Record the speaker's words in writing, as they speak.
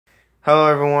Hello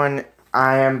everyone,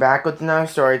 I am back with another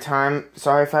story time.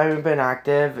 Sorry if I haven't been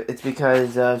active, it's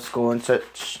because of school and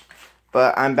such.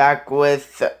 But I'm back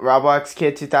with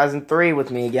RobloxKid2003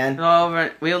 with me again. Hello,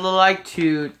 we would like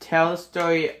to tell the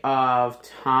story of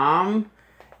Tom.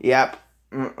 Yep.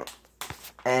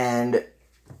 And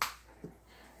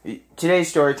today's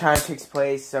story time takes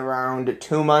place around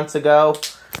 2 months ago,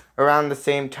 around the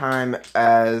same time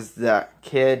as that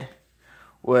kid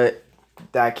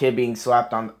being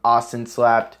slapped on, Austin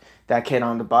slapped that kid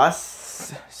on the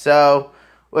bus. So,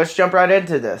 let's jump right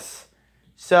into this.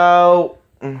 So,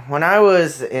 when I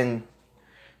was in,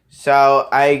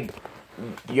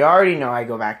 you already know I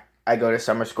go to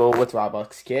summer school with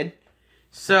Roblox Kid.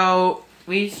 So,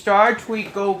 we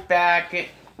go back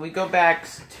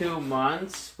 2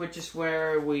 months, which is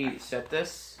where we set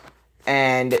this.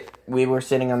 And we were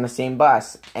sitting on the same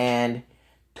bus, and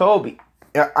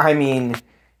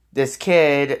this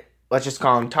kid, let's just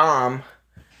call him Tom,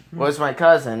 was my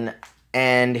cousin,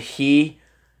 and he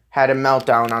had a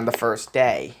meltdown on the first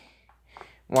day,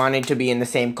 wanting to be in the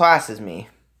same class as me.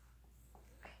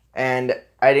 And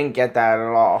I didn't get that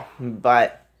at all,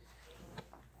 but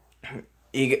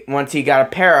once he got a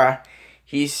para,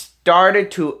 he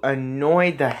started to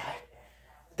annoy the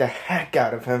heck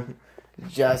out of him,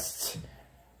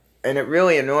 and it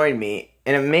really annoyed me,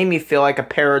 and it made me feel like a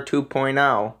para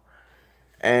 2.0.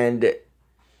 And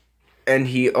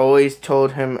he always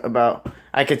told him about,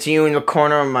 I could see you in the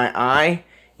corner of my eye.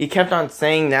 He kept on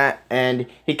saying that, and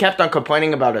he kept on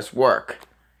complaining about his work.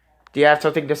 Do you have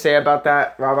something to say about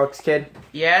that, Roblox Kid?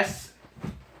 Yes.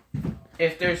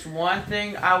 If there's one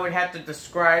thing I would have to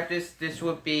describe this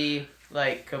would be,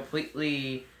 like,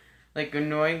 completely, like,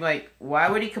 annoying. Like,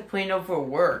 why would he complain over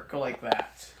work like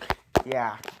that?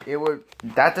 Yeah,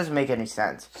 that doesn't make any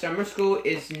sense. Summer school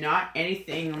is not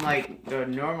anything like the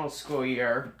normal school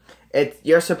year.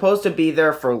 You're supposed to be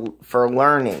there for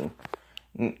learning,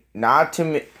 not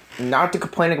to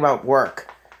complaining about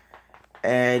work.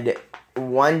 And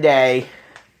one day,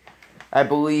 I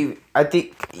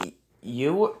think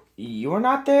you were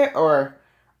not there, or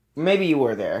maybe you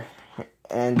were there,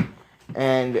 and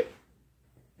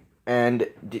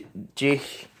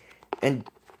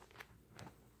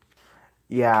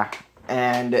yeah,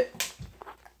 and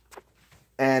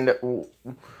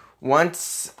one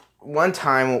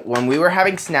time when we were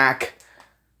having snack,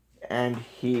 and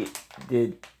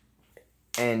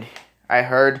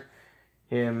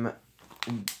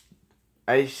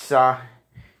I saw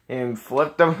him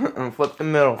flip the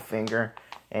middle finger,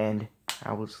 and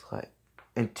I was like,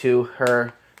 into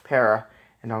her para,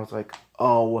 and I was like,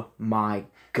 oh my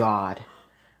god,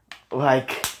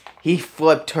 like, he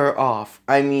flipped her off.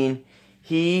 I mean,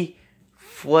 he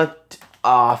flipped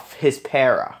off his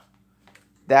para.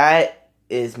 That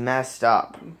is messed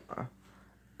up.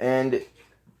 And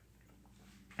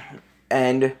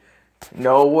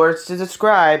no words to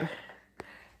describe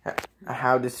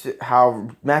how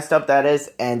messed up that is,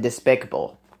 and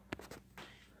despicable.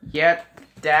 Yep,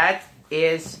 that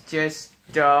is just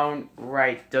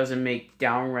doesn't make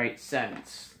downright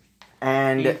sense.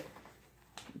 And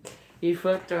he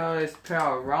flipped his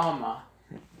panorama.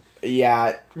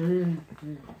 Yeah.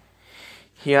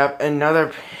 Yep,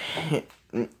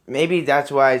 maybe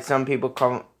that's why some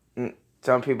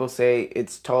people say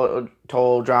it's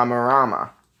total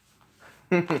drama-rama.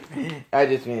 I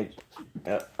just mean,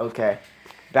 okay.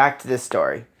 Back to the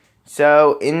story.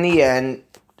 So, in the end,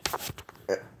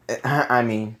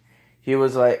 he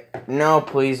was like, no,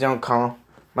 please don't call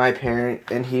my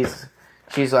parent. And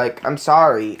she's like, I'm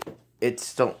sorry.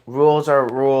 Rules are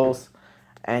rules,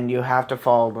 and you have to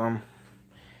follow them,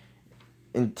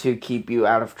 and to keep you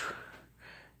out of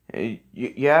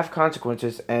you have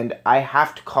consequences, and I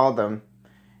have to call them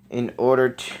in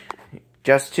order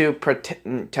to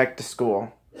protect the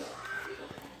school.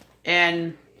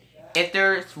 And if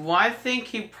there's one thing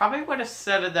he probably would have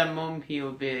said at that moment, he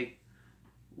would be like,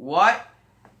 what?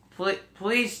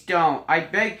 Please don't. I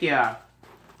beg ya.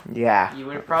 Yeah. You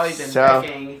would have probably been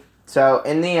begging. So,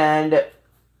 in the end,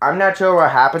 I'm not sure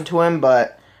what happened to him,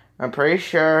 but I'm not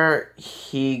sure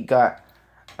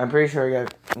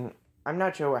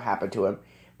what happened to him.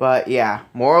 But, yeah,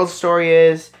 moral of the story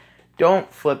is,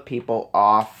 don't flip people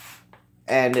off,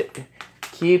 and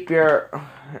be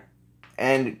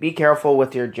careful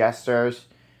with your gestures,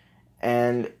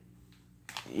 and,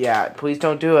 yeah, please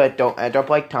don't do it. Don't end up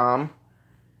like Tom,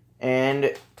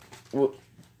 and...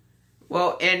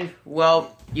 Well,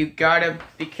 you gotta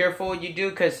be careful what you do,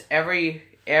 because every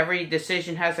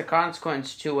decision has a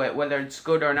consequence to it, whether it's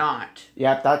good or not.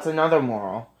 Yep, that's another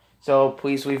moral. So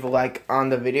please leave a like on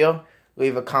the video,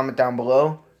 leave a comment down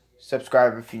below,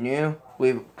 subscribe if you're new,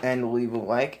 leave a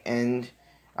like, and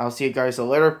I'll see you guys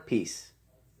later. Peace.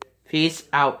 Peace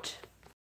out.